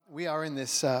We are in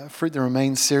this Fruit That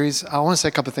Remains series. I want to say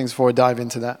a couple of things before I dive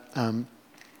into that.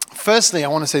 Firstly, I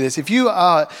want to say this. If you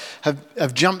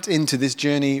have jumped into this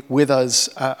journey with us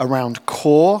around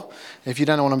core, if you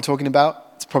don't know what I'm talking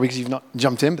about, it's probably because you've not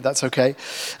jumped in, but that's okay.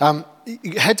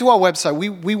 Head to our website.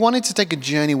 We wanted to take a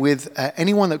journey with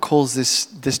anyone that calls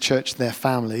this church their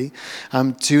family,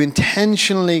 to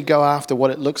intentionally go after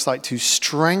what it looks like to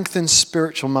strengthen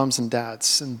spiritual mums and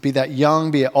dads, and be that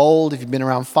young, be it old, if you've been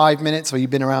around 5 minutes or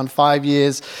you've been around 5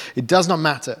 years, it does not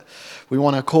matter. We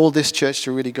want to call this church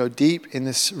to really go deep in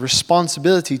this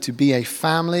responsibility to be a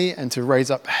family and to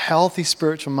raise up healthy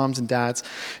spiritual mums and dads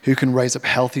who can raise up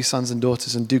healthy sons and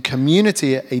daughters and do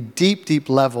community at a deep, deep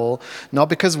level, not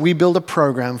because we build a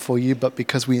program for you, but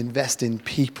because we invest in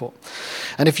people.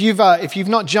 And if you've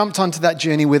not jumped onto that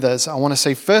journey with us, I want to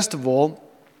say, first of all,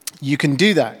 you can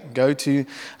do that. Go to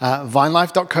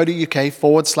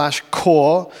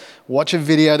vinelife.co.uk/core. Watch a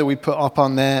video that we put up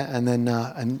on there, and then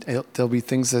there'll be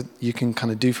things that you can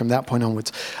kind of do from that point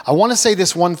onwards. I want to say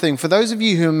this one thing. For those of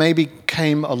you who maybe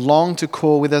came along to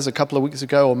Core with us a couple of weeks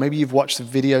ago, or maybe you've watched the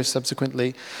video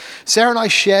subsequently, Sarah and I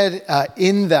shared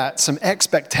in that some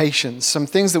expectations, some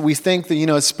things that we think that,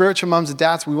 as spiritual mums and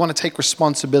dads, we want to take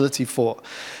responsibility for.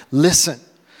 Listen,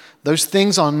 those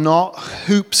things are not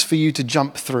hoops for you to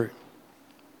jump through.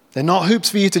 They're not hoops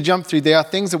for you to jump through. They are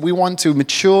things that we want to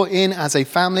mature in as a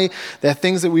family. They're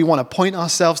things that we want to point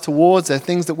ourselves towards. They're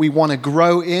things that we want to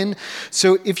grow in.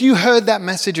 So if you heard that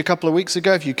message a couple of weeks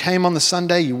ago, if you came on the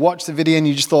Sunday, you watched the video and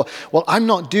you just thought, well, I'm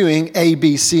not doing A,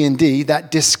 B, C, and D.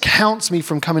 That discounts me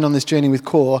from coming on this journey with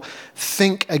Core.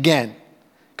 Think again.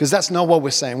 Because that's not what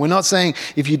we're saying. We're not saying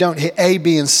if you don't hit A,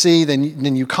 B, and C,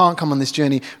 then you can't come on this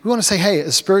journey. We want to say, hey,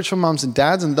 as spiritual mums and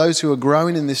dads and those who are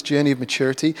growing in this journey of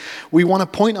maturity, we want to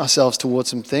point ourselves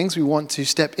towards some things. We want to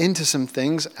step into some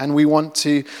things, and we want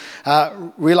to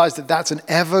realize that that's an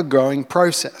ever-growing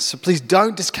process. So please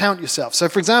don't discount yourself. So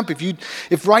for example,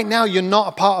 if right now you're not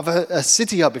a part of a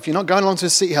city hub, if you're not going along to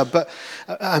a city hub, but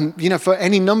for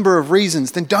any number of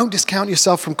reasons, then don't discount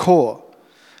yourself from Core.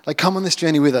 Like, come on this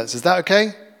journey with us. Is that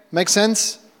okay? Make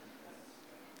sense?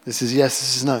 This is yes,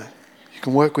 this is no. You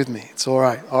can work with me. It's all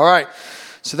right. All right.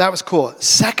 So that was Core.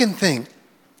 Second thing,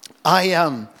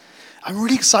 I'm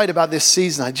really excited about this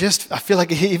season. I feel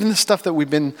like even the stuff that we've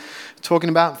been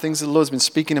talking about, things that the Lord's been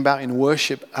speaking about in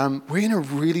worship, we're in a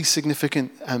really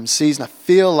significant season. I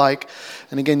feel like,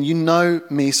 and again, you know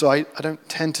me, so I don't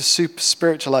tend to super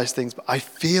spiritualize things, but I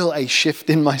feel a shift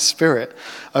in my spirit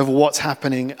over what's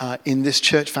happening in this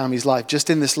church family's life. Just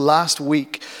in this last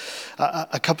week,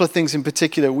 a couple of things in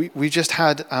particular. We just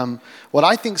had what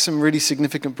I think some really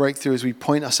significant breakthrough as we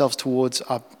point ourselves towards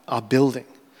our building.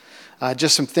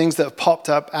 Just some things that have popped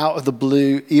up out of the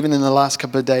blue, even in the last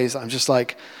couple of days. I'm just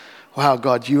like, wow,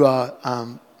 God, you are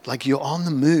you're on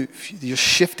the move. You're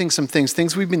shifting some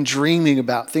things we've been dreaming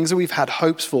about, things that we've had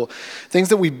hopes for, things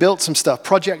that we've built some stuff.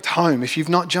 Project Home, if you've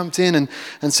not jumped in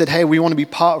and said, hey, we want to be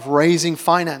part of raising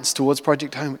finance towards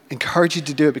Project Home, encourage you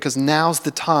to do it, because now's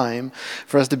the time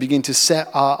for us to begin to set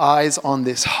our eyes on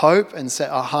this hope and set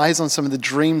our eyes on some of the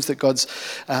dreams that God's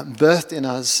birthed in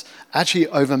us actually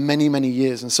over many, many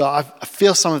years. And so I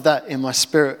feel some of that in my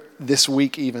spirit this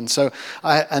week even. So,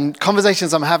 and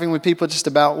conversations I'm having with people just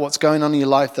about what's going on in your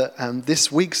life, that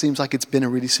this week seems like it's been a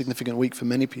really significant week for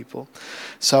many people.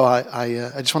 So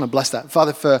I just want to bless that.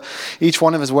 Father, for each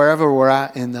one of us, wherever we're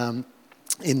at in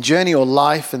journey or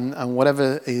life and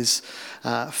whatever is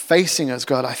facing us,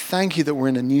 God, I thank you that we're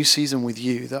in a new season with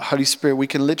you, that Holy Spirit, we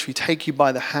can literally take you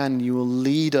by the hand and you will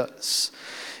lead us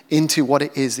into what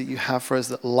it is that you have for us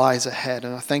that lies ahead.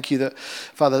 And I thank you that,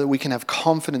 Father, that we can have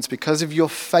confidence because of your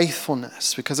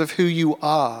faithfulness, because of who you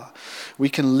are. We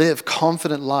can live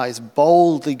confident lives,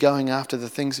 boldly going after the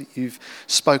things that you've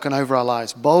spoken over our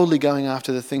lives, boldly going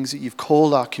after the things that you've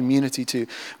called our community to.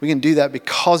 We can do that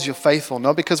because you're faithful,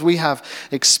 not because we have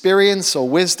experience or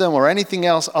wisdom or anything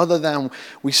else other than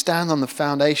we stand on the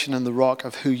foundation and the rock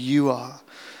of who you are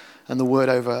and the word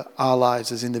over our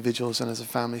lives as individuals and as a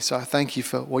family. So I thank you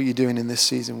for what you're doing in this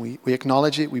season. We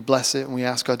acknowledge it, we bless it, and we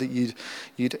ask God that you'd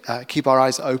keep our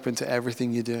eyes open to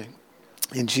everything you're doing.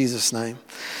 In Jesus' name,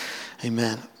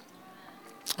 amen.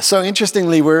 So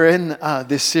interestingly, we're in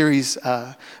this series,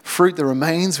 Fruit That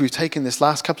Remains. We've taken this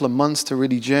last couple of months to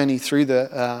really journey through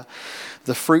the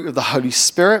fruit of the Holy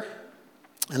Spirit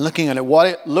and looking at what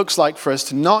it looks like for us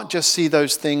to not just see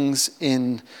those things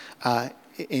in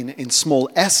small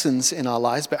essence in our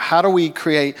lives, but how do we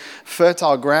create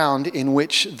fertile ground in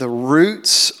which the root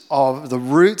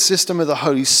system of the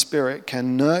Holy Spirit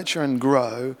can nurture and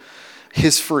grow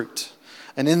his fruit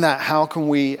And in that, how can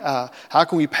we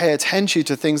pay attention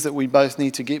to things that we both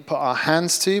need to put our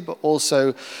hands to, but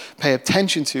also pay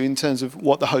attention to in terms of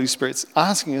what the Holy Spirit's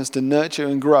asking us to nurture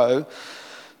and grow,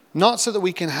 not so that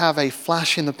we can have a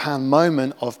flash in the pan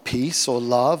moment of peace or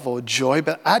love or joy,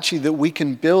 but actually that we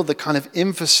can build the kind of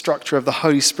infrastructure of the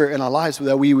Holy Spirit in our lives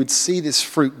where we would see this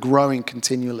fruit growing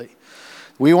continually.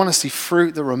 We want to see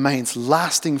fruit that remains,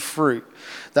 lasting fruit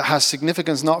that has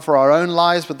significance not for our own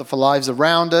lives, but for lives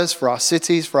around us, for our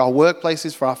cities, for our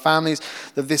workplaces, for our families,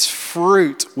 that this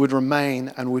fruit would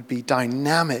remain and would be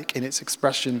dynamic in its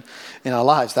expression in our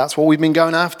lives. That's what we've been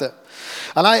going after.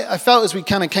 And I felt as we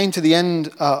kind of came to the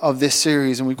end of this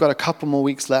series, and we've got a couple more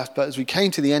weeks left, but as we came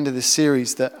to the end of this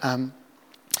series, that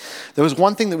there was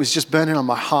one thing that was just burning on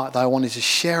my heart that I wanted to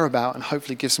share about and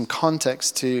hopefully give some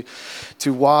context to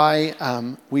why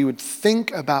we would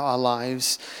think about our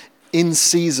lives in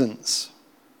seasons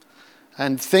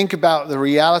and think about the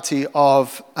reality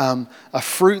of a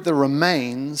fruit that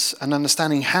remains and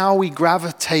understanding how we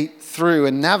gravitate through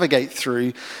and navigate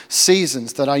through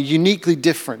seasons that are uniquely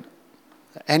different.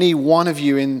 Any one of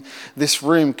you in this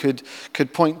room could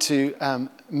point to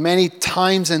many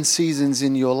times and seasons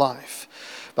in your life.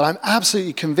 But I'm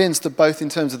absolutely convinced that both in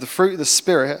terms of the fruit of the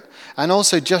Spirit and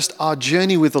also just our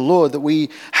journey with the Lord, that we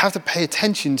have to pay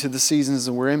attention to the seasons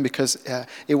that we're in, because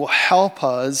it will help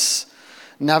us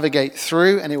navigate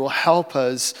through and it will help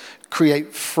us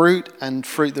create fruit and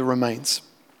fruit that remains.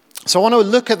 So I want to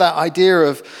look at that idea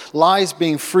of lives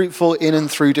being fruitful in and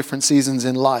through different seasons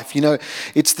in life. You know,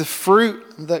 it's the fruit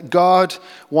that God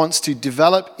wants to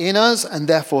develop in us and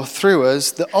therefore through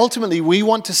us that ultimately we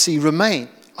want to see remain.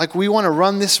 Like, we want to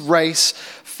run this race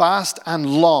fast and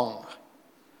long.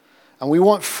 And we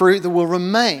want fruit that will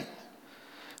remain.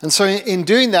 And so in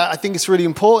doing that, I think it's really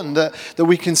important that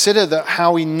we consider that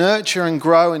how we nurture and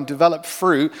grow and develop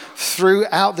fruit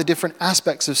throughout the different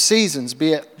aspects of seasons,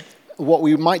 be it what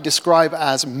we might describe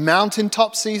as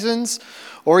mountaintop seasons,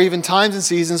 or even times and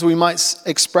seasons we might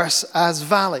express as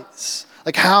valleys.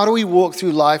 Like, how do we walk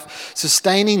through life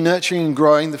sustaining, nurturing, and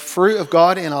growing the fruit of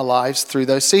God in our lives through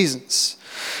those seasons?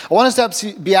 I want us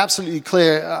to be absolutely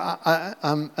clear,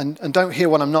 and don't hear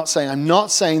what I'm not saying. I'm not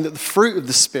saying that the fruit of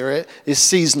the Spirit is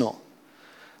seasonal.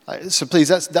 So please,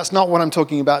 that's not what I'm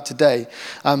talking about today.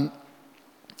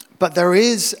 But there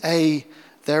is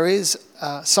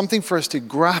something for us to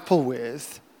grapple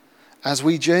with as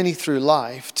we journey through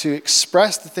life, to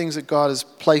express the things that God has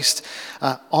placed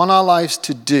on our lives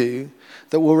to do,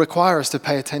 that will require us to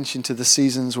pay attention to the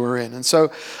seasons we're in. And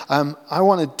so I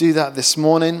want to do that this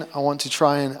morning. I want to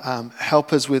try and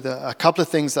help us with a couple of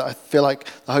things that I feel like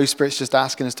the Holy Spirit's just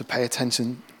asking us to pay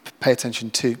attention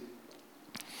to.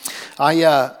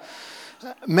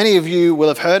 Many of you will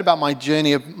have heard about my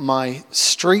journey of my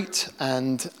street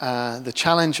and the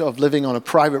challenge of living on a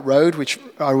private road, which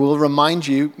I will remind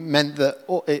you meant that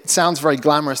it sounds very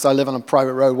glamorous that I live on a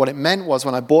private road. What it meant was,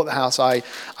 when I bought the house, I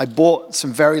bought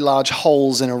some very large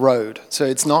holes in a road. So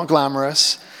it's not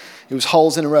glamorous. It was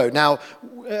holes in a road. Now,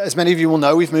 as many of you will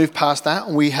know, we've moved past that,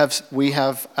 and we have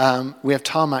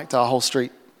tarmacked our whole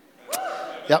street.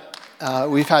 Yep.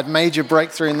 We've had major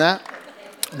breakthrough in that.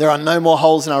 There are no more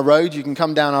holes in our road. You can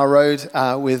come down our road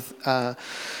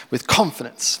with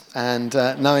confidence and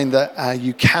knowing that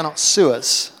you cannot sue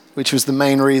us, which was the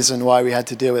main reason why we had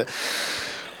to deal with it.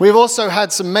 We've also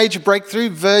had some major breakthrough.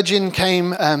 Virgin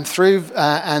came through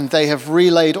and they have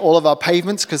relaid all of our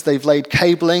pavements because they've laid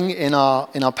cabling in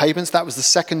our pavements. That was the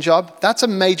second job. That's a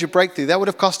major breakthrough. That would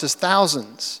have cost us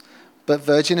thousands. But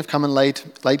Virgin have come and laid.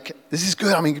 This is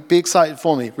good. I mean, be excited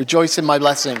for me. Rejoice in my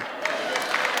blessing.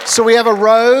 So we have a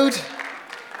road,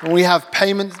 and we have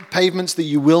pavements that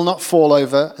you will not fall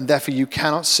over, and therefore you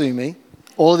cannot sue me.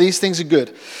 All of these things are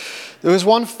good. There was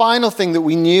one final thing that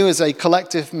we knew as a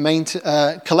collective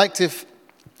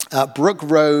Brook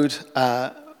Road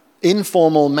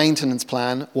informal maintenance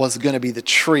plan was going to be the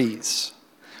trees.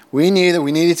 We knew that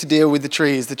we needed to deal with the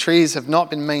trees. The trees have not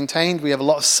been maintained. We have a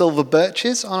lot of silver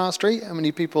birches on our street. How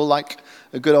many people like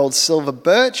a good old silver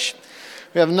birch?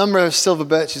 We have a number of silver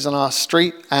birches on our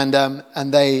street, and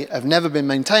they have never been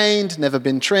maintained, never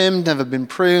been trimmed, never been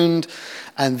pruned,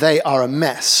 and they are a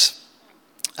mess.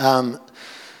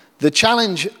 The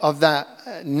challenge of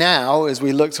that now, as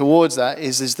we look towards that,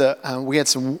 is that we had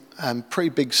some pretty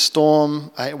big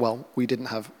storm.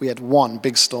 We had one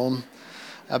big storm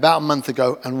about a month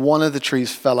ago, and one of the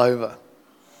trees fell over.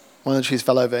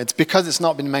 It's because it's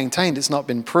not been maintained, it's not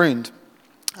been pruned.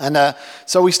 And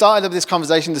so we started up this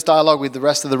conversation, this dialogue with the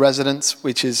rest of the residents,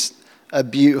 which is a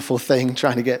beautiful thing,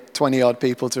 trying to get 20-odd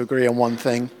people to agree on one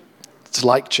thing. It's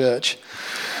like church.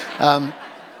 But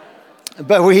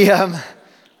we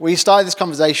we started this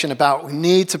conversation about we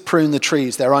need to prune the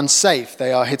trees. They're unsafe.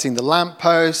 They are hitting the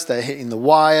lamppost. They're hitting the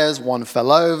wires. One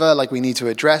fell over. Like, we need to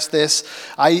address this.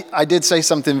 I did say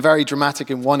something very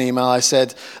dramatic in one email. I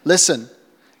said, listen,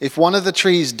 if one of the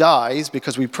trees dies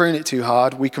because we prune it too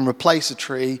hard, we can replace a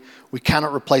tree. We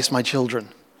cannot replace my children.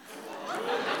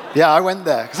 Yeah, I went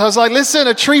there. Because I was like, listen,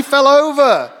 a tree fell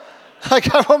over.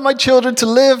 Like, I want my children to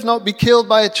live, not be killed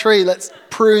by a tree. Let's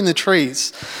prune the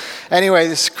trees. Anyway,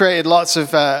 this created lots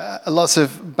of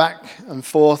back and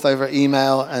forth over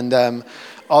email, and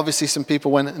obviously some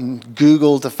people went and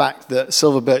Googled the fact that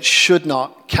silver birch should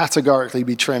not categorically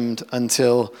be trimmed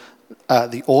until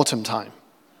the autumn time.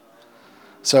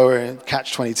 So we're in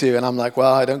catch-22, and I'm like,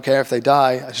 well, I don't care if they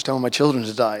die. I just don't want my children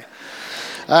to die.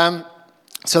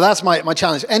 So that's my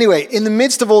challenge. Anyway, in the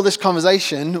midst of all this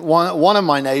conversation, one of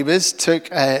my neighbors took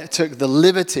the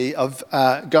liberty of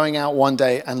going out one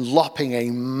day and lopping a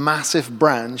massive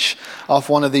branch off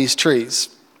one of these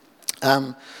trees,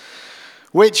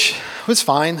 which was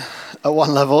fine at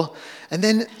one level. And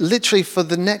then literally for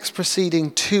the next preceding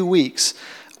 2 weeks,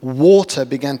 water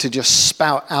began to just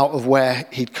spout out of where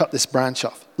he'd cut this branch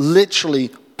off, literally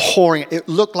pouring. It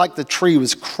looked like the tree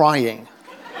was crying.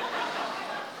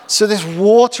 So this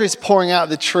water is pouring out of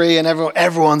the tree, and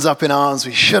everyone's up in arms.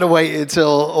 We should have waited till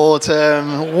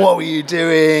autumn. What were you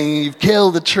doing? You've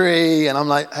killed the tree. And I'm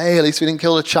like, hey, at least we didn't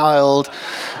kill a child.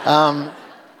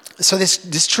 So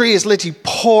this tree is literally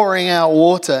pouring out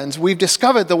water. And we've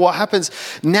discovered that what happens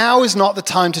now is not the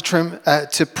time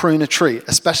to prune a tree,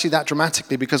 especially that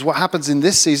dramatically, because what happens in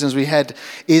this season as we head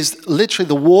is literally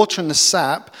the water and the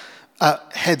sap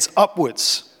heads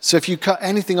upwards. So if you cut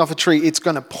anything off a tree, it's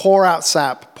going to pour out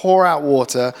sap, pour out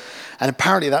water, and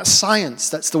apparently that's science.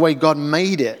 That's the way God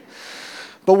made it.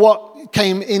 But what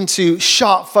came into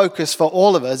sharp focus for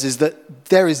all of us is that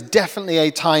there is definitely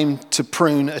a time to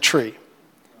prune a tree.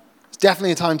 It's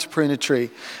definitely a time to prune a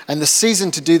tree. And the season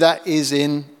to do that is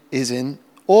in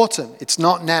autumn. It's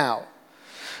not now.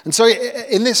 And so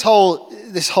in this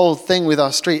whole thing with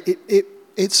our street,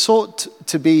 it sought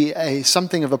to be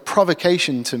something of a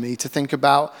provocation to me to think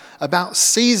about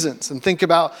seasons and think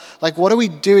about, like, what are we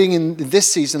doing in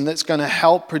this season that's going to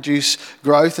help produce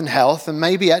growth and health, and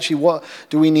maybe actually what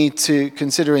do we need to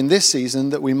consider in this season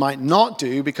that we might not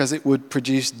do because it would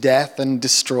produce death and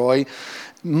destroy,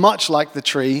 much like the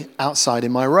tree outside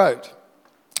in my road.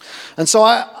 And so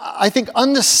I think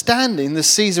understanding the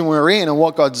season we're in and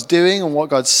what God's doing and what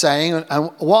God's saying and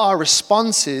what our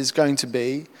response is going to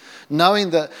be, knowing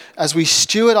that as we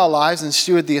steward our lives and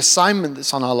steward the assignment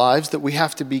that's on our lives, that we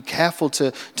have to be careful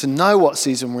to know what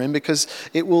season we're in, because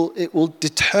it will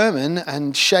determine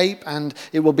and shape, and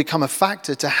it will become a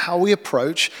factor to how we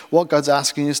approach what God's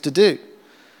asking us to do.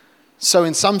 So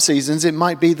in some seasons, it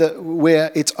might be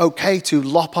that it's okay to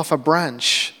lop off a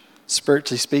branch,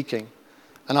 spiritually speaking,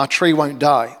 and our tree won't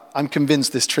die. I'm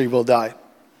convinced this tree will die.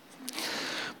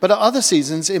 But at other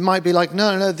seasons, it might be like,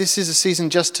 no, this is a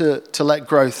season just to let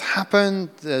growth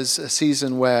happen. There's a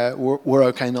season where we're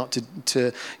okay not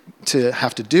to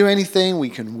have to do anything. We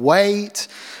can wait.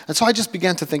 And so I just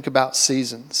began to think about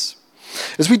seasons.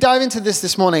 As we dive into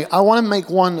this morning, I want to make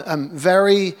one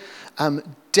very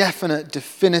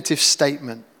definitive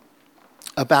statement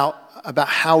about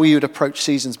how we would approach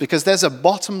seasons, because there's a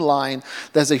bottom line,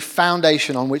 there's a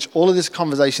foundation on which all of this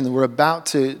conversation that we're about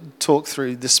to talk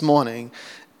through this morning,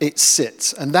 it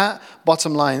sits. And that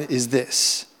bottom line is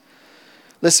this.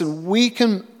 Listen, we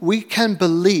can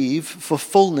believe for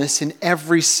fullness in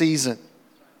every season.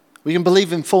 We can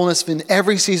believe in fullness in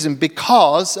every season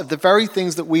because of the very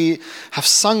things that we have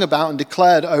sung about and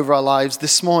declared over our lives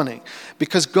this morning.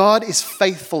 Because God is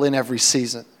faithful in every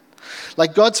season.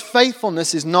 Like, God's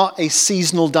faithfulness is not a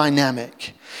seasonal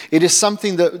dynamic. It is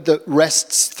something that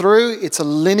rests through. It's a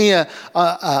linear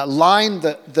line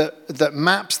that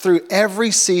maps through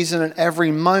every season and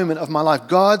every moment of my life.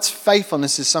 God's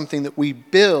faithfulness is something that we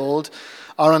build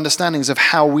our understandings of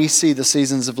how we see the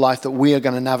seasons of life that we are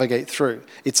going to navigate through.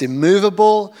 It's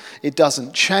immovable. It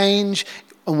doesn't change.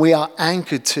 And we are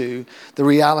anchored to the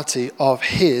reality of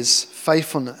His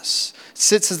faithfulness. It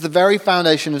sits as the very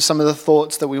foundation of some of the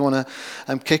thoughts that we want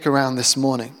to kick around this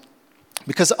morning.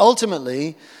 Because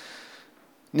ultimately,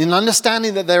 in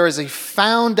understanding that there is a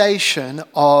foundation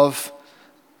of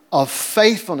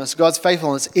faithfulness, God's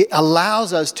faithfulness, it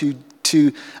allows us to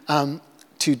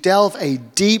delve a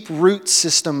deep root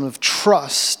system of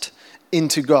trust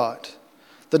into God.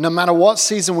 That no matter what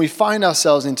season we find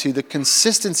ourselves into, the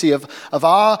consistency of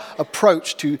our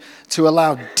approach to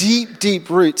allow deep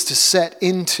roots to set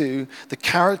into the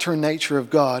character and nature of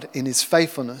God in His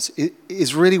faithfulness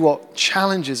is really what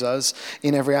challenges us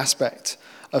in every aspect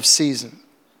of season.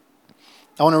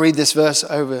 I want to read this verse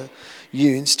over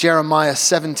you. It's Jeremiah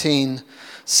 17,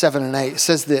 7 and 8. It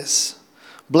says this: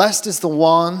 "Blessed is the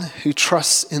one who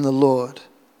trusts in the Lord,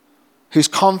 whose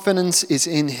confidence is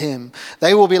in him.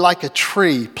 They will be like a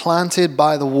tree planted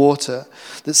by the water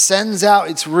that sends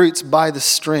out its roots by the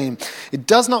stream. It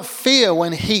does not fear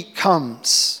when heat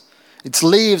comes. Its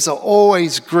leaves are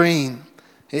always green.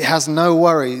 It has no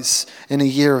worries in a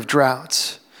year of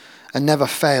drought and never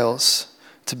fails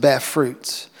to bear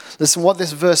fruit." Listen, what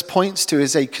this verse points to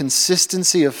is a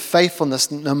consistency of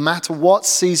faithfulness no matter what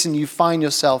season you find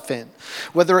yourself in.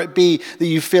 Whether it be that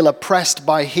you feel oppressed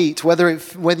by heat, whether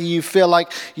you feel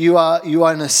like you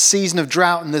are in a season of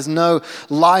drought and there's no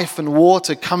life and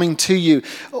water coming to you,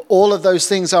 all of those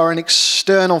things are an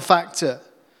external factor.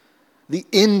 The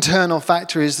internal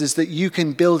factor is that you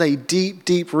can build a deep,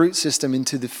 deep root system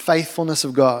into the faithfulness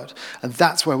of God. And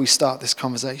that's where we start this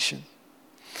conversation.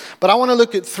 But I want to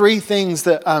look at three things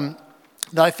that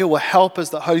I feel will help us,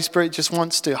 that Holy Spirit just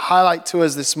wants to highlight to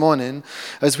us this morning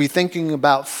as we're thinking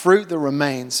about fruit that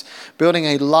remains, building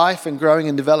a life and growing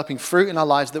and developing fruit in our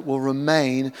lives that will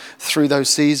remain through those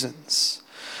seasons.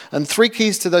 And three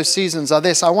keys to those seasons are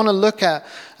this. I want to look at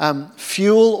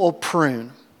fuel or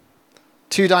prune.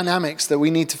 Two dynamics that we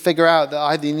need to figure out that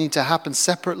either need to happen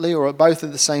separately or both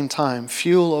at the same time.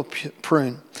 Fuel or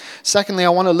prune. Secondly, I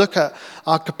want to look at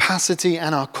our capacity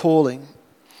and our calling.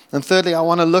 And thirdly, I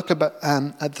want to look at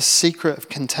the secret of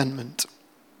contentment.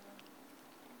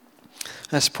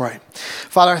 Let's pray.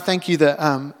 Father, I thank you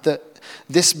that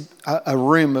this a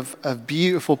room of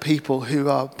beautiful people who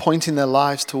are pointing their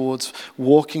lives towards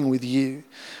walking with you,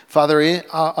 Father,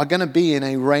 are going to be in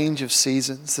a range of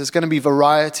seasons. There's going to be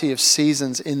variety of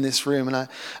seasons in this room. And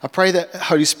I pray that,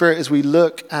 Holy Spirit, as we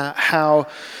look at how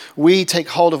we take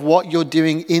hold of what you're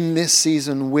doing in this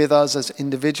season with us as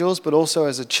individuals, but also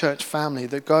as a church family,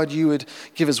 that God, you would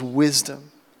give us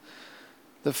wisdom.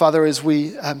 That, Father, as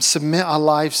we submit our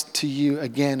lives to you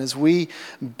again, as we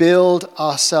build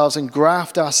ourselves and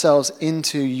graft ourselves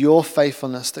into your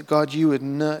faithfulness, that, God, you would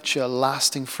nurture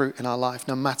lasting fruit in our life,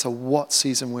 no matter what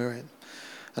season we're in.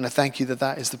 And I thank you that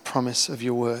that is the promise of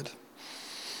your word.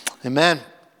 Amen.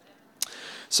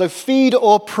 So feed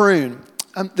or prune.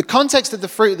 The context of the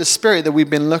fruit of the Spirit that we've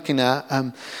been looking at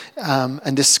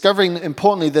and discovering,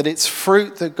 importantly, that it's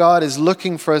fruit that God is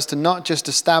looking for us to not just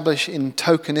establish in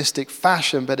tokenistic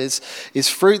fashion, but is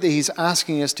fruit that he's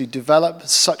asking us to develop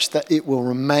such that it will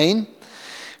remain,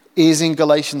 is in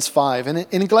Galatians 5. And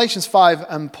in Galatians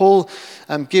 5, Paul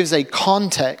gives a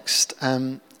context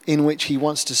in which he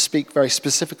wants to speak very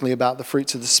specifically about the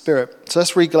fruits of the Spirit. So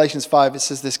let's read Galatians 5. It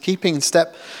says this: "Keeping in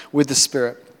step with the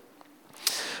Spirit.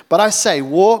 But I say,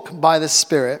 walk by the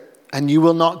Spirit, and you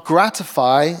will not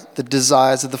gratify the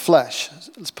desires of the flesh."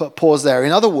 Let's put a pause there.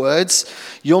 In other words,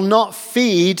 you'll not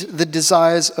feed the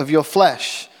desires of your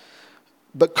flesh.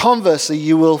 But conversely,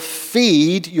 you will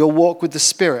feed your walk with the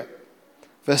Spirit.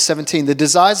 Verse 17, "The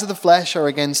desires of the flesh are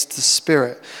against the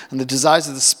Spirit, and the desires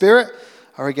of the Spirit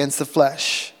are against the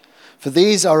flesh. For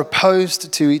these are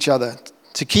opposed to each other,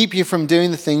 to keep you from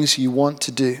doing the things you want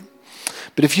to do.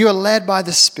 But if you are led by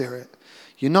the Spirit,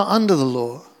 you're not under the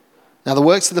law. Now the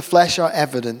works of the flesh are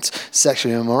evident: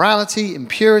 sexual immorality,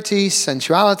 impurity,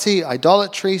 sensuality,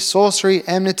 idolatry, sorcery,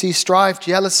 enmity, strife,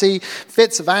 jealousy,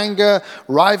 fits of anger,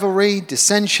 rivalry,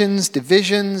 dissensions,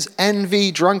 divisions,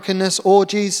 envy, drunkenness,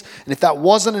 orgies." And if that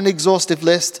wasn't an exhaustive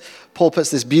list, Paul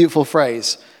puts this beautiful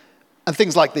phrase: "and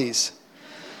things like these.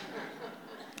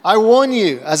 I warn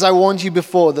you, as I warned you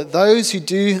before, that those who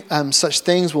do such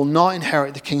things will not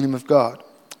inherit the kingdom of God.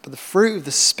 But the fruit of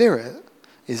the Spirit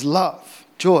is love,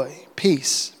 joy,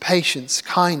 peace, patience,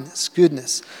 kindness,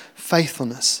 goodness,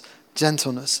 faithfulness,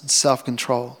 gentleness, and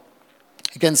self-control.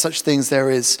 Against such things there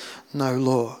is no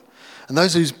law. And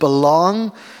those who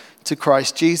belong to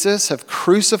Christ Jesus have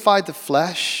crucified the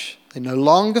flesh. They no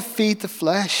longer feed the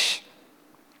flesh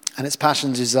and its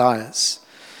passions and desires.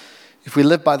 If we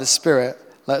live by the Spirit,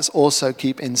 let us also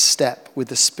keep in step with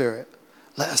the Spirit."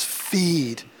 Let us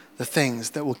feed the things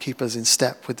that will keep us in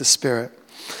step with the Spirit.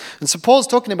 And so Paul's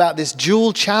talking about this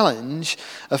dual challenge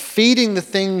of feeding the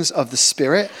things of the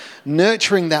Spirit,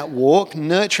 nurturing that walk,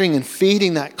 nurturing and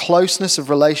feeding that closeness of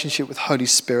relationship with Holy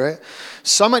Spirit,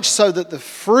 so much so that the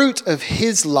fruit of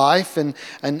his life and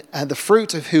the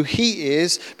fruit of who he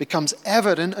is becomes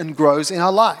evident and grows in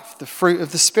our life, the fruit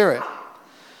of the Spirit.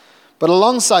 But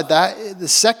alongside that, the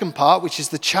second part, which is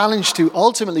the challenge to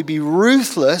ultimately be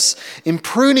ruthless in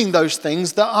pruning those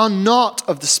things that are not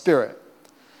of the Spirit.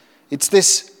 It's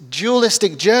this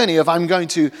dualistic journey of I'm going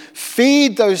to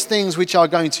feed those things which are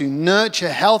going to nurture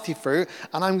healthy fruit,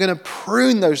 and I'm going to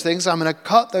prune those things. I'm going to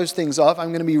cut those things off. I'm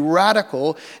going to be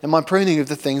radical in my pruning of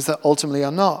the things that ultimately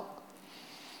are not.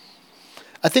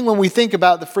 I think when we think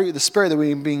about the fruit of the Spirit that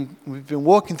we've been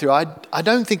walking through, I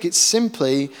don't think it's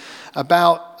simply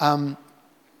about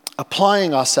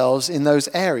applying ourselves in those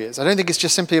areas. I don't think it's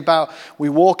just simply about we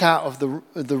walk out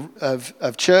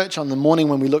of church on the morning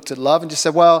when we looked at love and just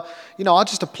said, well, I'll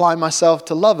just apply myself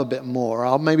to love a bit more.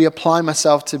 I'll maybe apply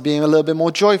myself to being a little bit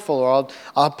more joyful, or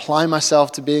I'll apply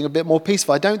myself to being a bit more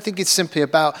peaceful. I don't think it's simply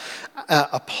about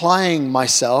applying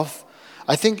myself.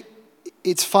 I think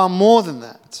it's far more than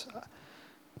that.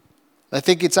 I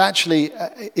think it's actually,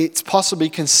 it's possibly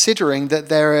considering that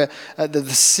the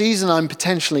season I'm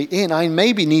potentially in, I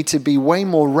maybe need to be way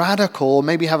more radical, or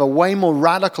maybe have a way more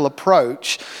radical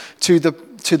approach to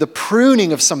the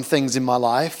pruning of some things in my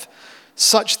life,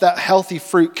 such that healthy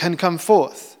fruit can come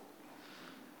forth.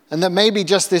 And that maybe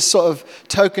just this sort of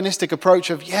tokenistic approach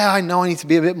of, I know I need to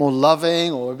be a bit more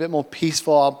loving or a bit more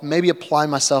peaceful, I'll maybe apply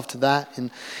myself to that,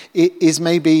 and it is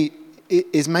maybe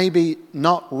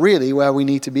not really where we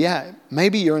need to be at.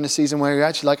 Maybe you're in a season where you're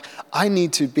actually like, I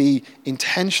need to be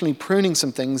intentionally pruning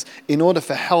some things in order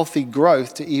for healthy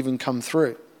growth to even come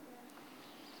through.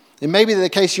 It may be the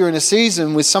case you're in a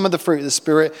season with some of the fruit of the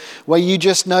Spirit where you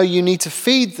just know you need to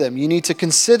feed them, you need to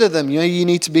consider them, you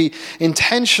need to be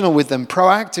intentional with them,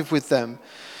 proactive with them.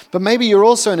 But maybe you're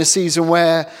also in a season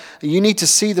where you need to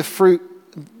see the fruit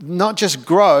not just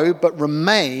grow, but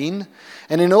remain.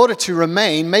 And in order to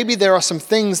remain, maybe there are some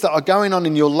things that are going on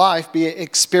in your life, be it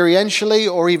experientially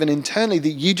or even internally, that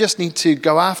you just need to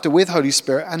go after with Holy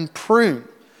Spirit and prune,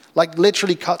 like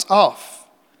literally cut off.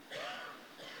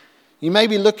 You may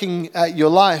be looking at your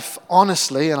life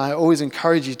honestly, and I always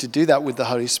encourage you to do that with the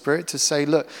Holy Spirit, to say,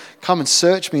 look, come and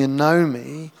search me and know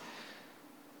me.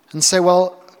 And say,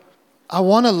 well, I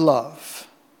want to love.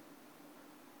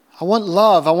 I want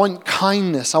love, I want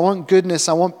kindness, I want goodness,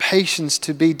 I want patience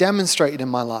to be demonstrated in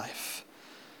my life.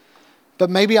 But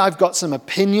maybe I've got some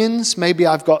opinions, maybe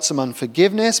I've got some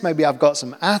unforgiveness, maybe I've got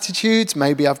some attitudes,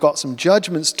 maybe I've got some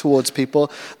judgments towards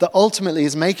people that ultimately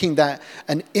is making that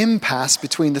an impasse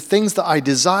between the things that I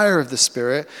desire of the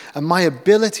Spirit and my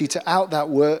ability to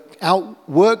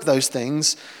outwork those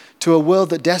things to a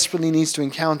world that desperately needs to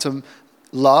encounter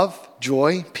love,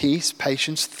 joy, peace,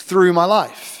 patience through my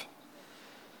life.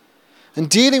 And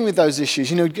dealing with those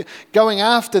issues, going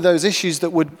after those issues that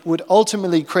would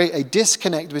ultimately create a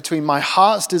disconnect between my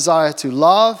heart's desire to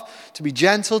love, to be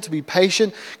gentle, to be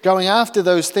patient, going after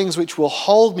those things which will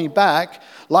hold me back,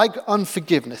 like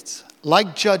unforgiveness,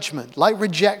 like judgment, like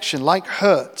rejection, like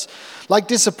hurt, like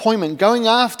disappointment, going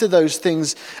after those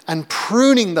things and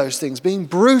pruning those things, being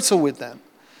brutal with them,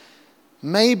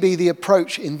 may be the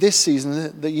approach in this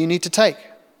season that you need to take.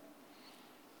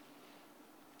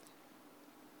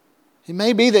 It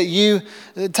may be that you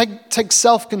take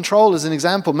self-control as an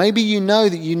example. Maybe you know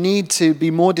that you need to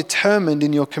be more determined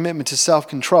in your commitment to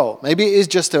self-control. Maybe it is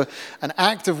just an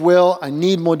act of will. I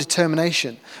need more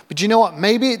determination. But you know what?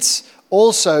 Maybe it's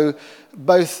also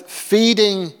both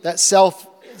feeding that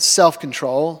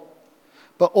self-control,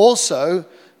 but also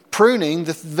pruning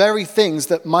the very things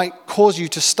that might cause you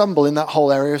to stumble in that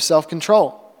whole area of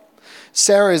self-control.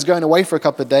 Sarah is going away for a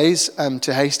couple of days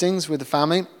to Hastings with the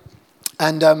family.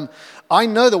 And I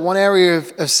know that one area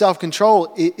of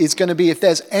self-control is going to be if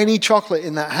there's any chocolate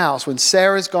in that house, when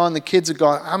Sarah's gone, the kids are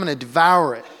gone, I'm going to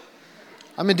devour it.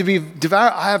 I'm going to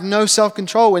devour. I have no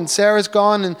self-control when Sarah's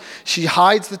gone and she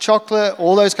hides the chocolate,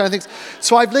 all those kind of things.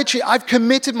 So I've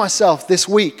committed myself this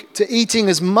week to eating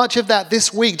as much of that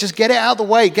this week. Just get it out of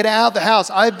the way, get it out of the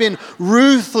house. I've been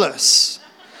ruthless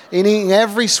in eating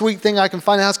every sweet thing I can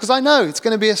find in the house because I know it's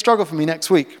going to be a struggle for me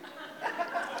next week.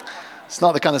 It's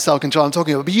not the kind of self-control I'm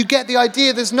talking about. But you get the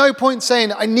idea. There's no point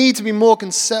saying I need to be more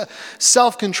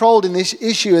self-controlled in this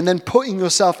issue and then putting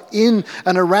yourself in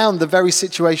and around the very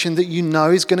situation that you know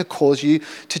is going to cause you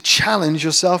to challenge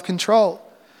your self-control.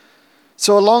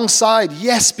 So alongside,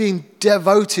 yes, being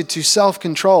devoted to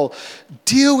self-control,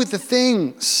 deal with the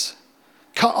things.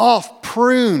 Cut off,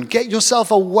 prune, get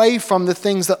yourself away from the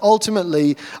things that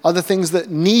ultimately are the things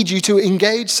that need you to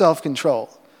engage self-control.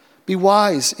 Be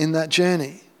wise in that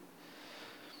journey.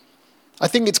 I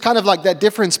think it's kind of like that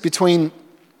difference between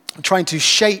trying to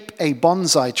shape a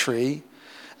bonsai tree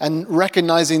and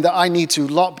recognizing that I need to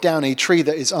lop down a tree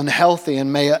that is unhealthy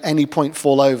and may at any point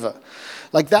fall over.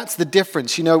 Like that's the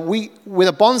difference. With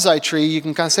a bonsai tree, you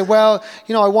can kind of say, well,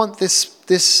 I want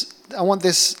this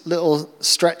this little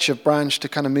stretch of branch to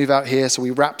kind of move out here. So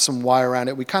we wrap some wire around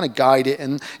it. We kind of guide it.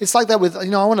 And it's like that with, I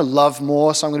want to love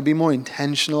more. So I'm going to be more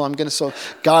intentional. I'm going to sort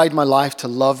of guide my life to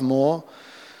love more.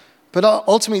 But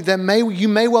ultimately, you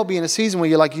may well be in a season where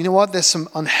you're like, you know what? There's some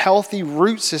unhealthy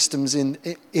root systems in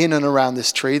and around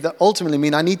this tree that ultimately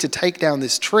mean I need to take down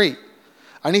this tree.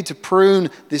 I need to prune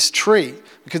this tree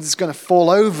because it's going to fall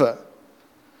over.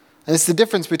 And it's the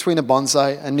difference between a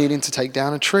bonsai and needing to take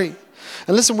down a tree.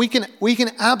 And listen, we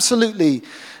can absolutely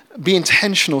be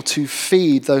intentional to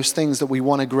feed those things that we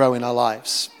want to grow in our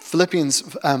lives.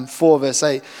 Philippians 4 verse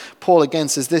 8, Paul again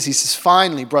says this. He says,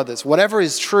 finally, brothers, whatever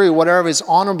is true, whatever is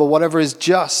honorable, whatever is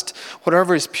just,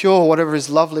 whatever is pure, whatever is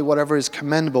lovely, whatever is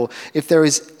commendable, if there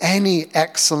is any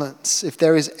excellence, if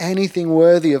there is anything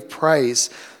worthy of praise,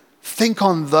 think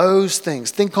on those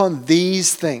things. Think on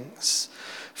these things.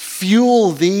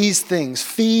 Fuel these things.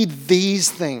 Feed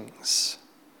these things.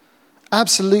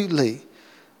 Absolutely.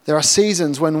 There are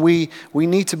seasons when we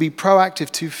need to be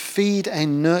proactive to feed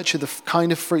and nurture the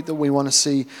kind of fruit that we want to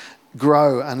see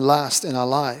grow and last in our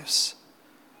lives.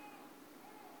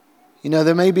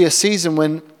 There may be a season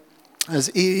when,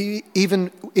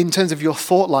 even in terms of your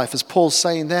thought life, as Paul's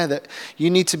saying there, that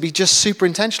you need to be just super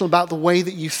intentional about the way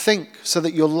that you think so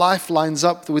that your life lines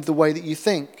up with the way that you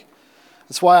think.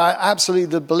 That's why I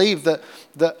absolutely believe that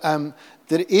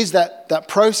it is that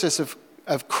process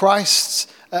of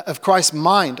Christ's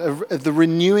mind, of the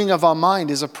renewing of our mind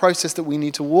is a process that we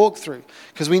need to walk through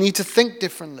because we need to think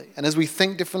differently. And as we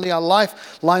think differently, our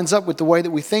life lines up with the way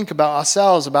that we think about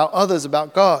ourselves, about others,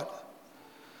 about God.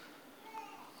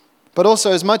 But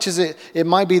also, as much as it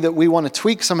might be that we want to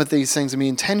tweak some of these things and be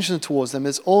intentional towards them,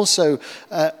 there is also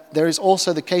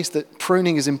the case that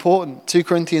pruning is important. 2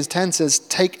 Corinthians 10 says,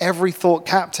 take every thought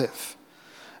captive.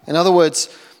 In other words,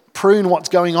 prune what's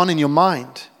going on in your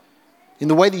mind. In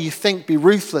the way that you think, be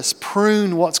ruthless.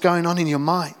 Prune what's going on in your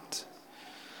mind.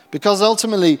 Because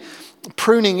ultimately,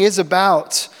 pruning is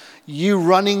about you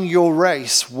running your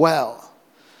race well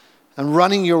and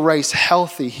running your race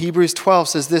healthy. Hebrews 12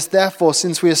 says this, therefore,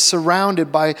 since we are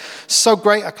surrounded by so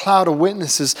great a cloud of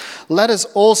witnesses, let us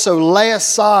also lay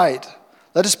aside,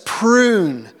 let us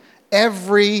prune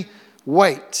every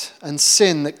weight and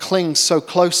sin that clings so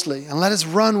closely. And let us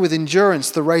run with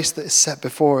endurance the race that is set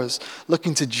before us,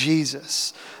 looking to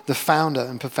Jesus, the founder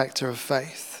and perfecter of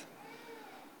faith.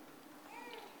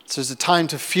 So there's a time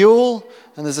to fuel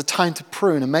and there's a time to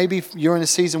prune. And maybe you're in a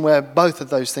season where both of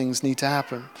those things need to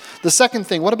happen. The second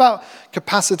thing, what about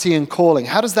capacity and calling?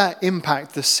 How does that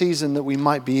impact the season that we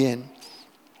might be in?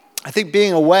 I think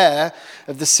being aware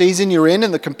of the season you're in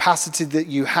and the capacity that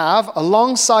you have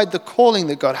alongside the calling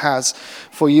that God has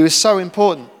for you is so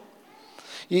important.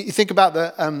 You think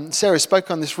about Sarah spoke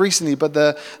on this recently, but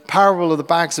the parable of the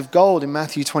bags of gold in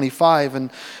Matthew 25, and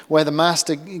where the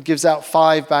master gives out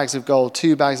 5 bags of gold,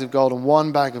 2 bags of gold, and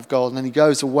 1 bag of gold, and then he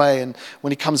goes away, and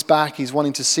when he comes back, he's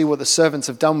wanting to see what the servants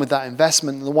have done with that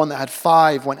investment, and the one that had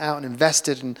 5 went out and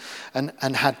invested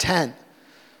and had 10.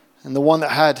 And the one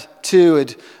that had 2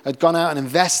 had gone out and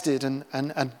invested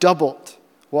and doubled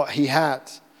what he had.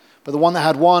 But the one that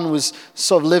had 1 was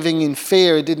sort of living in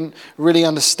fear. He didn't really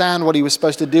understand what he was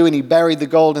supposed to do, and he buried the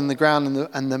gold in the ground,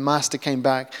 and the master came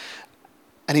back,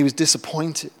 and he was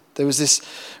disappointed. There was this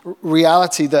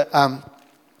reality that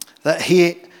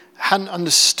he hadn't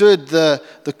understood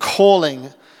the calling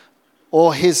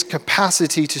or his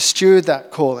capacity to steward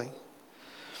that calling.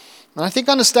 And I think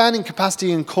understanding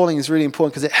capacity and calling is really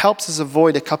important because it helps us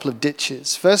avoid a couple of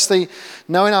ditches. Firstly,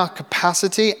 knowing our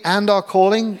capacity and our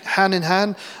calling hand in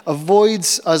hand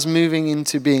avoids us moving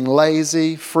into being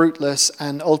lazy, fruitless,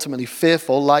 and ultimately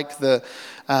fearful, like the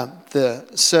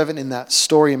servant in that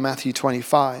story in Matthew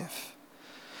 25.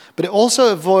 But it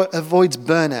also avoids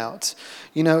burnout.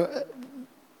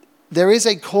 There is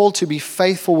a call to be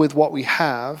faithful with what we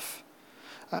have.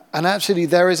 And actually,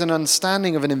 there is an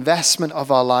understanding of an investment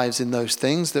of our lives in those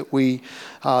things, that we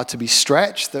are to be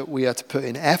stretched, that we are to put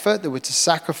in effort, that we're to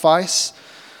sacrifice.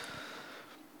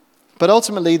 But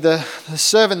ultimately, the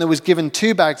servant that was given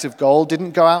 2 bags of gold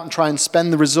didn't go out and try and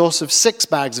spend the resource of 6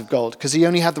 bags of gold because he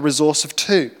only had the resource of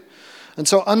 2. And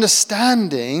so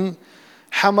understanding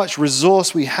how much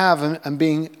resource we have and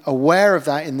being aware of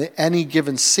that in any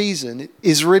given season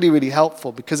is really, really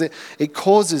helpful because it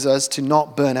causes us to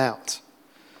not burn out.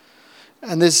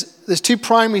 And there's 2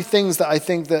 primary things that I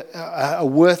think that are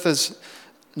worth us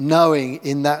knowing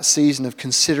in that season of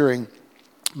considering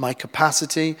my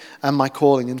capacity and my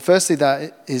calling. And firstly,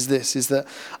 that is that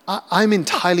I'm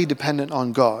entirely dependent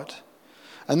on God.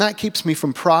 And that keeps me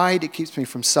from pride, it keeps me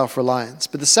from self-reliance.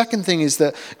 But the second thing is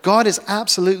that God is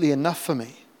absolutely enough for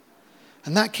me.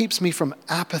 And that keeps me from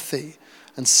apathy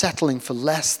and settling for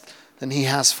less than he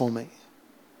has for me.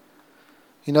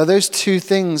 You know, those two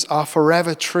things are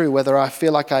forever true, whether I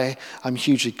feel like I'm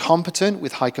hugely competent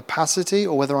with high capacity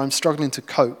or whether I'm struggling to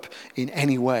cope in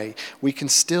any way. We can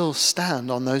still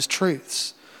stand on those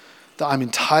truths, that I'm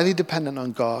entirely dependent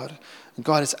on God, and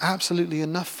God is absolutely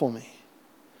enough for me.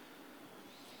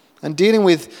 And dealing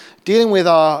with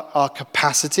our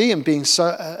capacity and being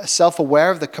so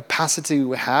self-aware of the capacity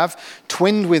we have,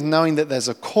 twinned with knowing that there's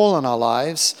a call on our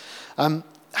lives,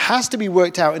 has to be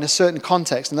worked out in a certain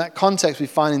context. And that context we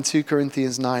find in 2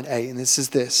 Corinthians 9:8. And this is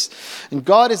this. And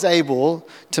God is able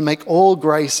to make all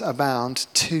grace abound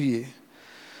to you,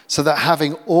 so that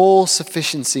having all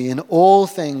sufficiency in all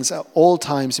things at all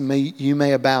times you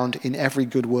may abound in every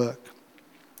good work.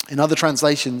 In other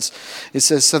translations, it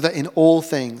says, so that in all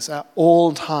things, at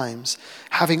all times,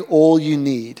 having all you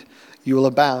need, you will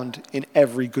abound in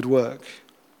every good work.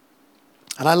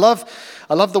 And I love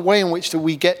the way in which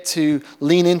we get to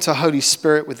lean into Holy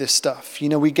Spirit with this stuff. You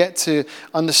know, we get to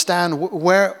understand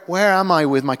where am I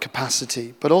with my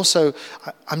capacity, but also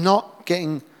I'm not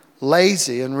getting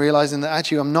lazy and realizing that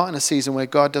actually I'm not in a season where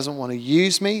God doesn't want to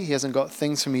use me. He hasn't got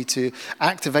things for me to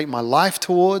activate my life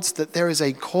towards, that there is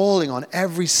a calling on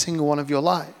every single one of your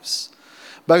lives,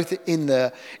 both in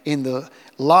the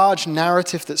large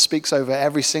narrative that speaks over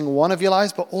every single one of your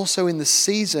lives, but also in the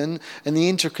season and the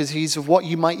intricacies of what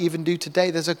you might even do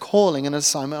today. There's a calling and an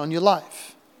assignment on your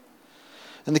life.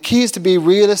 And the key is to be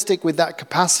realistic with that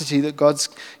capacity that God's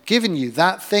given you,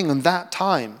 that thing and that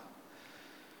time.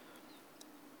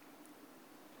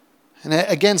 And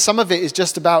again, some of it is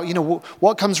just about, you know,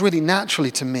 what comes really naturally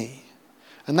to me.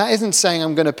 And that isn't saying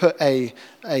I'm going to put a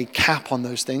cap on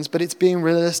those things, but it's being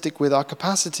realistic with our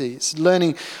capacity. It's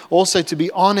learning also to be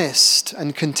honest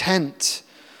and content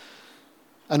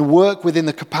and work within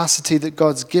the capacity that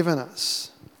God's given us.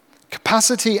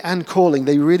 Capacity and calling,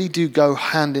 they really do go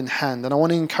hand in hand. And I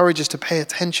want to encourage us to pay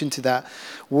attention to that,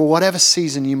 whatever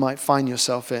season you might find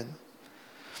yourself in.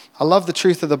 I love the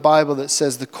truth of the Bible that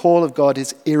says the call of God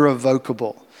is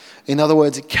irrevocable. In other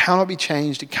words, it cannot be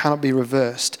changed, it cannot be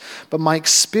reversed. But my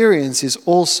experience is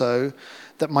also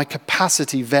that my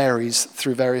capacity varies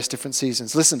through various different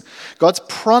seasons. Listen, God's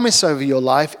promise over your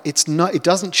life, it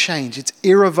doesn't change. It's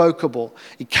irrevocable.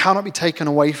 It cannot be taken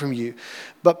away from you.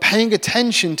 But paying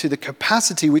attention to the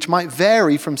capacity, which might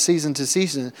vary from season to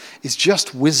season, is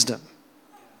just wisdom,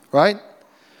 right?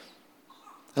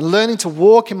 And learning to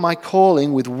walk in my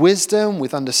calling with wisdom,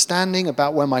 with understanding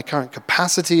about where my current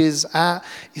capacity is at,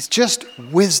 is just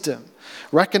wisdom.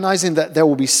 Recognizing that there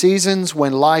will be seasons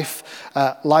when life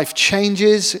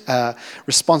changes,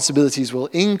 responsibilities will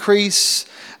increase,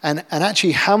 and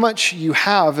actually how much you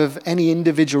have of any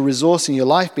individual resource in your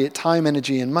life, be it time,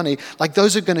 energy, and money, like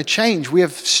those are going to change. We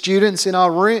have students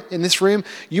in this room.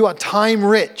 You are time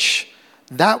rich.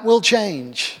 That will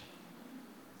change.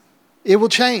 It will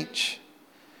change.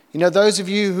 You know, those of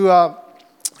you who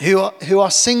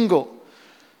are single,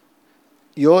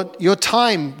 your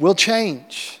time will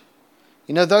change.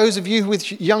 You know, those of you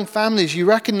with young families, you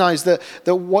recognize that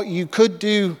what you could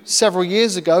do several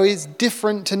years ago is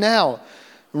different to now.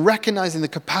 Recognizing the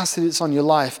capacity that's on your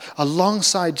life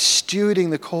alongside stewarding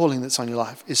the calling that's on your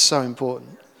life is so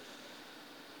important.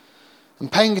 And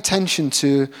paying attention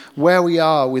to where we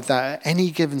are with that at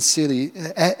any given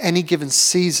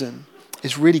season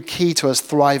is really key to us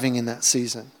thriving in that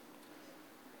season.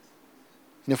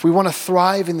 And if we want to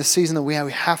thrive in the season that we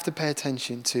have to pay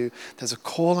attention to, there's a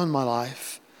call on my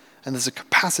life and there's a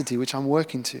capacity which I'm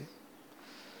working to.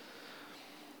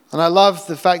 And I love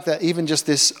the fact that even just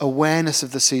this awareness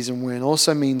of the season we're in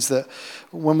also means that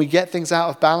when we get things out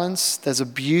of balance, there's a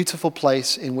beautiful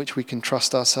place in which we can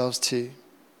trust ourselves to.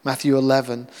 Matthew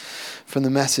 11 from the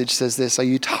Message says this, "Are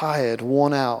you tired,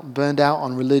 worn out, burned out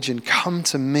on religion? Come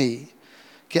to me.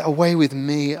 Get away with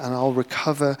me and I'll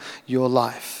recover your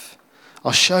life.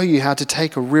 I'll show you how to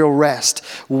take a real rest.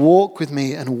 Walk with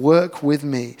me and work with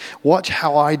me. Watch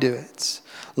how I do it.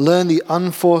 Learn the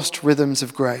unforced rhythms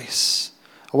of grace.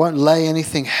 I won't lay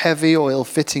anything heavy or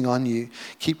ill-fitting on you.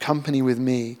 Keep company with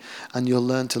me and you'll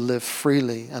learn to live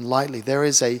freely and lightly." There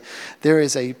is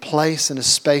a place and a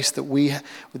space that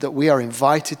we are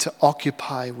invited to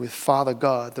occupy with Father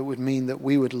God that would mean that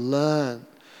we would learn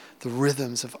the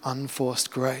rhythms of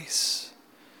unforced grace.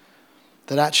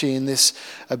 That actually in this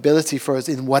ability for us,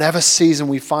 in whatever season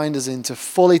we find us in, to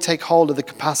fully take hold of the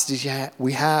capacities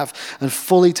we have and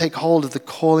fully take hold of the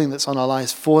calling that's on our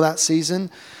lives for that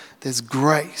season, there's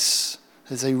grace.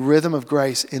 There's a rhythm of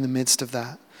grace in the midst of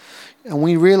that. And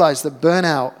we realize that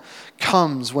burnout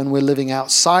comes when we're living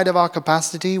outside of our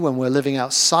capacity, when we're living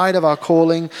outside of our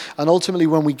calling, and ultimately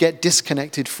when we get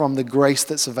disconnected from the grace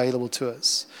that's available to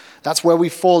us. That's where we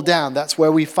fall down. That's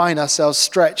where we find ourselves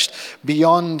stretched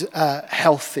beyond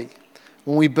healthy.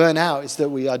 When we burn out, it's that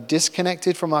we are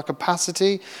disconnected from our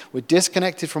capacity, we're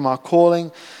disconnected from our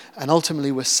calling, and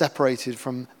ultimately we're separated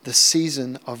from the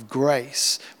season of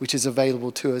grace, which is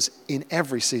available to us in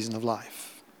every season of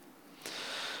life.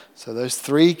 So those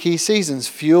three key seasons: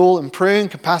 fuel and prune,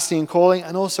 capacity and calling.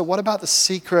 And also, what about the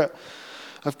secret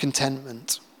of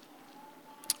contentment?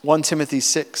 1 Timothy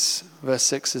 6, verse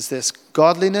 6 is this: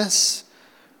 godliness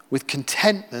with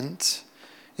contentment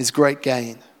is great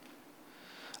gain.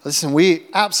 Listen, we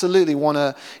absolutely want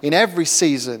to, in every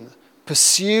season,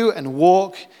 pursue and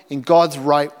walk in God's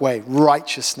right way,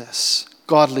 righteousness,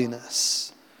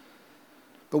 godliness.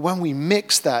 But when we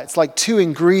mix that, it's like two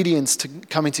ingredients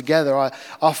coming together.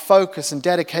 Our focus and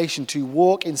dedication to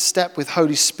walk in step with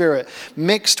Holy Spirit,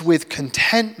 mixed with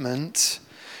contentment,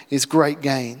 is great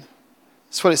gain.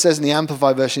 That's what it says in the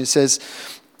Amplified version. It says,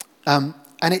 and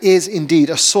it is indeed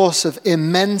a source of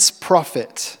immense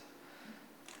profit.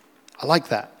 I like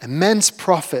that. Immense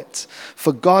profit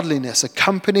for godliness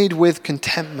accompanied with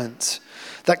contentment.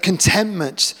 That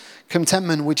contentment,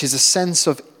 which is a sense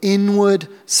of inward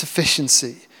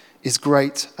sufficiency, is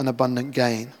great and abundant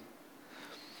gain.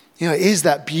 You know, it is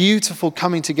that beautiful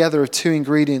coming together of two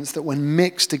ingredients that when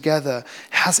mixed together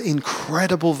has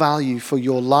incredible value for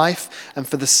your life and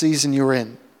for the season you're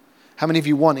in. How many of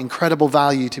you want incredible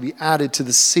value to be added to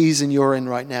the season you're in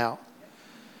right now?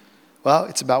 Well,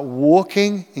 it's about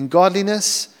walking in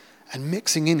godliness and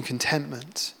mixing in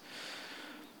contentment.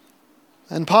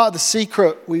 And part of the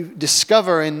secret we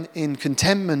discover in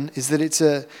contentment is that it's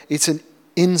an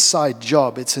inside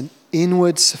job. It's an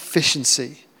inward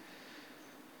sufficiency.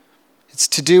 It's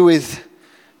to do with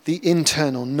the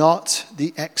internal, not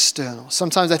the external.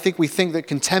 Sometimes I think we think that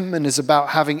contentment is about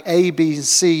having A, B, and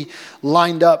C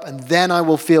lined up, and then I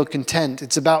will feel content.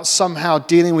 It's about somehow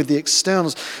dealing with the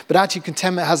externals. But actually,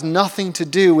 contentment has nothing to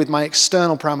do with my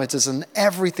external parameters and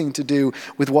everything to do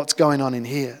with what's going on in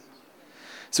here.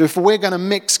 So if we're going to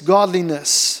mix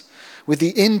godliness with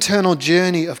the internal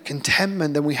journey of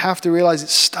contentment, then we have to realize it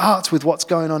starts with what's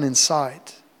going on inside.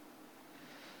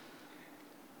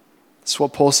 That's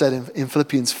what Paul said in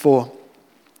Philippians 4,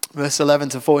 verse 11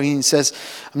 to 14. He says,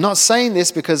 I'm not saying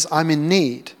this because I'm in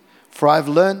need, for I've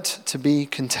learnt to be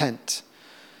content,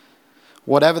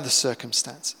 whatever the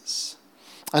circumstances.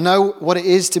 I know what it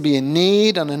is to be in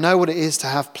need, and I know what it is to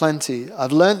have plenty.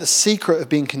 I've learned the secret of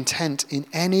being content in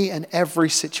any and every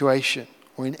situation,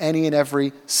 or in any and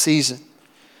every season,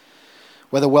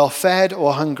 whether well-fed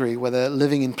or hungry, whether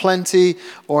living in plenty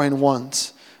or in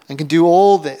want, and can do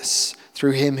all this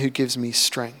through him who gives me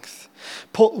strength.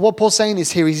 What Paul's saying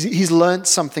is here, he's learned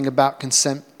something about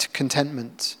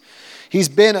contentment. He's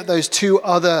been at those two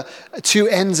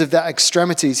ends of that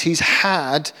extremities. He's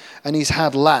had and he's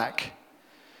had lack.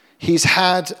 He's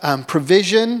had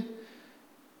provision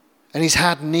and he's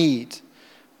had need.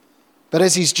 But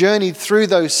as he's journeyed through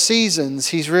those seasons,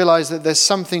 he's realized that there's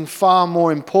something far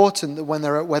more important than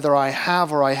whether I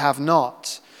have or I have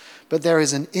not. But there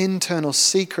is an internal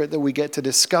secret that we get to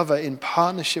discover in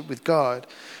partnership with God,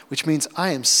 which means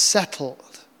I am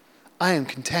settled. I am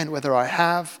content whether I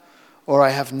have or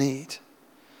I have need.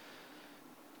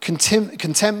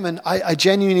 Contentment, I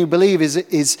genuinely believe,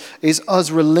 is us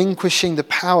relinquishing the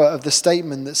power of the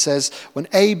statement that says, when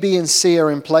A, B, and C are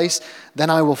in place, then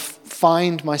I will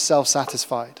find myself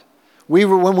satisfied.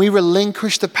 When we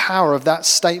relinquish the power of that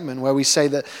statement where we say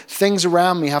that things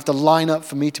around me have to line up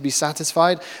for me to be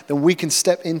satisfied, then we can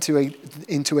step into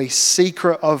a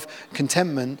secret of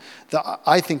contentment that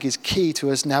I think is key to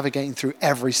us navigating through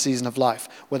every season of life,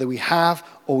 whether we have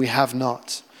or we have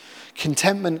not.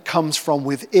 Contentment comes from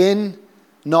within,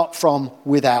 not from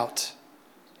without.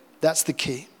 That's the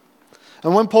key.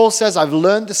 And when Paul says, I've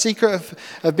learned the secret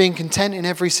of being content in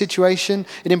every situation,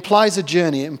 it implies a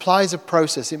journey, it implies a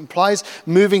process, it implies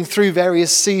moving through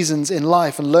various seasons in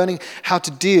life and learning how to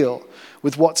deal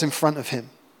with what's in front of him.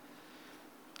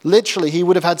 Literally, he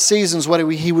would have had seasons where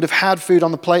he would have had food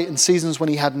on the plate and seasons when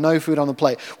he had no food on the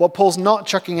plate. What Paul's not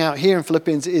chucking out here in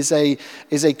Philippians is a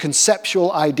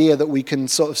conceptual idea that we can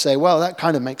sort of say, well, that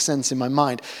kind of makes sense in my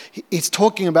mind. He's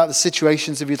talking about the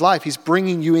situations of his life. He's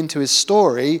bringing you into his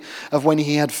story of when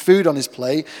he had food on his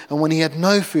plate and when he had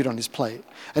no food on his plate.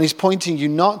 And he's pointing you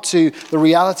not to the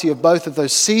reality of both of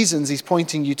those seasons. He's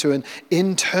pointing you to an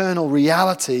internal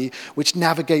reality which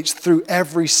navigates through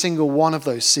every single one of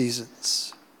those seasons.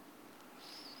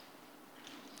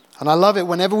 And I love it.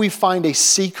 Whenever we find a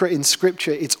secret in Scripture,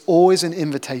 it's always an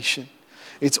invitation.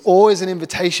 It's always an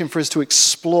invitation for us to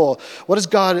explore. What does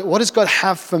God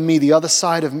have for me, the other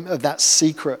side of that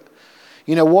secret?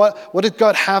 You know, what does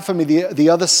God have for me, the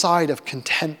other side of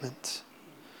contentment?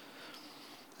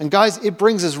 And guys, it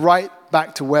brings us right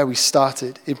back to where we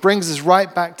started. It brings us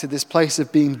right back to this place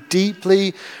of being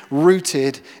deeply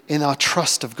rooted in our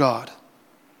trust of God.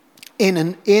 In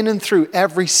and through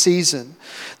every season,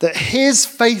 that his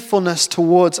faithfulness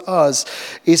towards us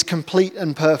is complete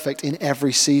and perfect in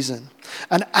every season.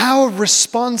 And our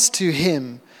response to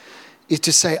him is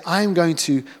to say, I'm going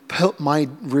to put my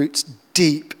roots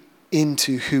deep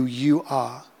into who you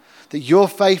are. That your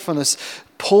faithfulness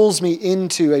pulls me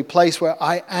into a place where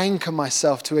I anchor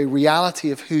myself to a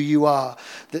reality of who you are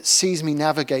that sees me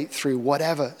navigate through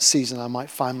whatever season I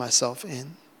might find myself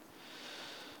in.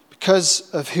 Because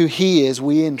of who he is,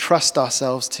 we entrust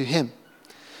ourselves to him.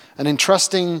 And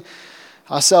entrusting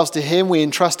ourselves to him, we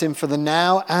entrust him for the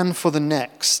now and for the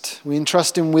next. We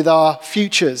entrust him with our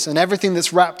futures and everything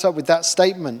that's wrapped up with that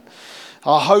statement.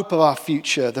 Our hope of our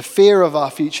future, the fear of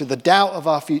our future, the doubt of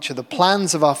our future, the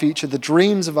plans of our future, the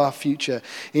dreams of our future.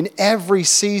 In every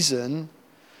season,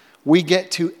 we get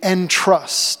to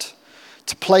entrust,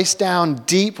 to place down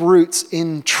deep roots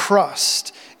in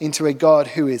trust into a God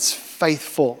who is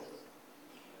faithful.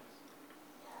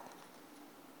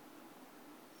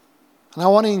 And I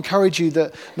want to encourage you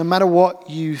that no matter what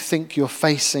you think you're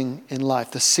facing in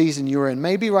life, the season you're in,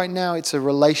 maybe right now it's a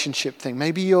relationship thing.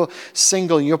 Maybe you're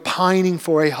single and you're pining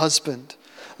for a husband.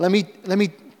 Let me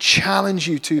challenge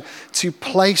you to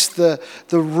place the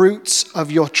roots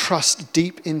of your trust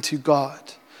deep into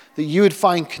God. That you would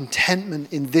find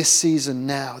contentment in this season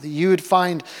now. That you would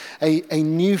find a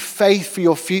new faith for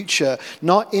your future,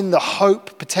 not in the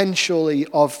hope potentially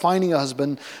of finding a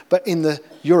husband, but in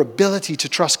your ability to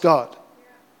trust God.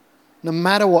 No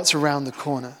matter what's around the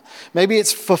corner. Maybe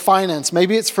it's for finance.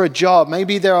 Maybe it's for a job.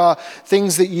 Maybe there are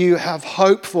things that you have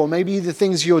hope for. Maybe the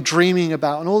things you're dreaming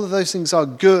about. And all of those things are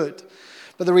good.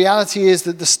 But the reality is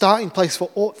that the starting place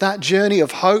for all that journey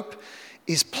of hope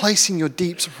is placing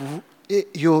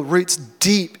your roots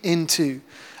deep into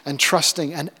and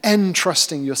trusting and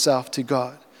entrusting yourself to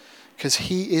God. Because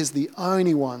he is the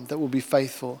only one that will be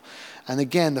faithful. And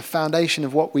again, the foundation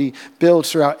of what we build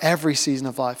throughout every season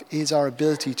of life is our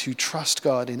ability to trust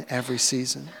God in every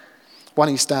season. Why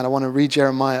don't you stand? I want to read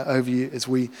Jeremiah over you as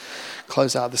we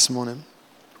close out this morning.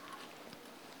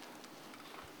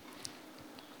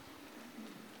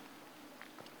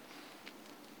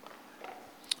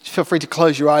 Feel free to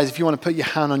close your eyes if you want to put your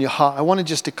hand on your heart. I want to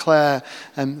just declare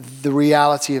the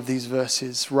reality of these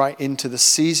verses right into the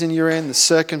season you're in, the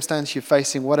circumstance you're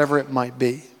facing, whatever it might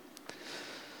be.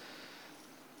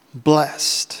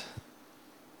 Blessed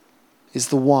is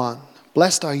the one,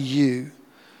 blessed are you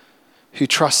who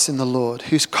trusts in the Lord,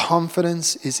 whose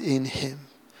confidence is in him.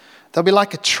 They'll be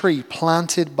like a tree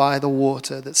planted by the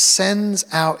water that sends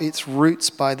out its roots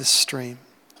by the stream.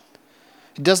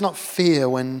 It does not fear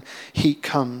when heat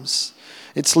comes.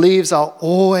 Its leaves are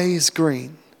always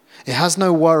green. It has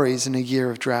no worries in a year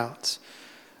of drought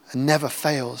and never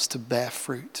fails to bear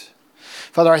fruit.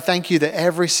 Father, I thank you that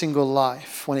every single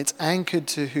life, when it's anchored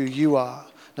to who you are,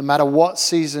 no matter what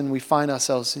season we find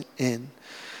ourselves in,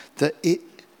 that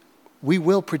we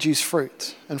will produce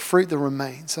fruit and fruit that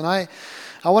remains. And I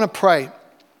want to pray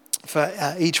for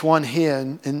each one here,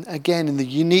 and again, in the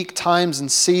unique times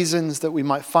and seasons that we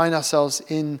might find ourselves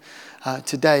in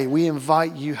today, we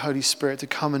invite you, Holy Spirit, to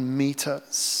come and meet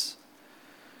us.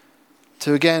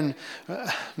 To again,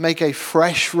 make a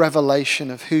fresh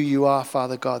revelation of who you are,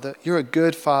 Father God, that you're a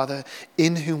good Father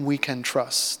in whom we can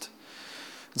trust.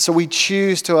 And so we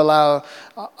choose to allow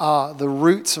the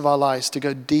roots of our lives to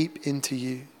go deep into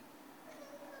you.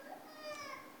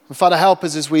 And Father, help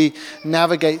us as we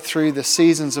navigate through the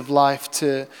seasons of life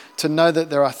to know that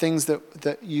there are things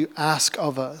that you ask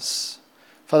of us.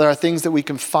 Father, there are things that we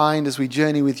can find as we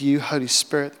journey with you, Holy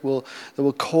Spirit, that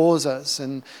will cause us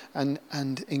and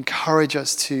encourage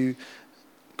us to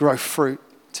grow fruit,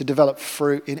 to develop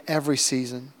fruit in every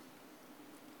season.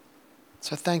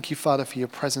 So thank you, Father, for your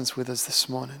presence with us this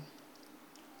morning.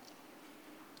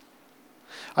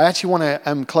 I actually want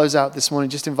to close out this morning,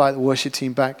 just invite the worship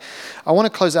team back. I want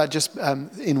to close out just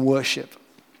in worship,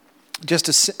 just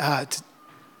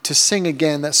to sing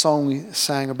again that song we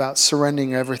sang about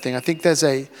surrendering everything. I think there's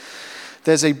a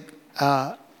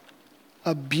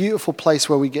beautiful place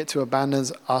where we get to abandon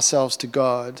ourselves to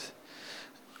God,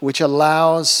 which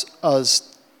allows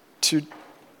us to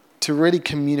really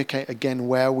communicate again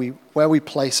where we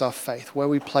place our faith, where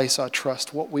we place our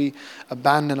trust, what we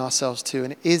abandon ourselves to.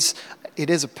 And it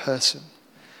is a person.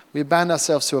 We abandon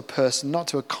ourselves to a person, not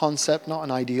to a concept, not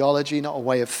an ideology, not a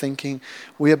way of thinking.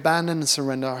 We abandon and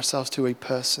surrender ourselves to a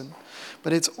person.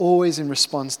 But it's always in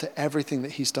response to everything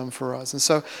that he's done for us. And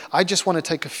so I just want to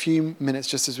take a few minutes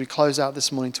just as we close out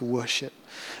this morning to worship.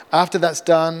 After that's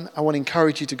done, I want to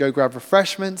encourage you to go grab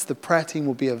refreshments. The prayer team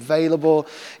will be available.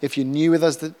 If you're new with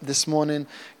us this morning,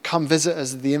 come visit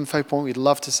us at the info point. We'd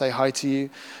love to say hi to you.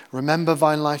 Remember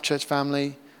Vine Life Church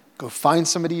family. Go find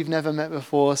somebody you've never met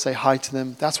before. Say hi to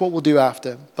them. That's what we'll do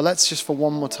after. But let's just for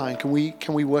one more time. Can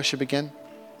we worship again?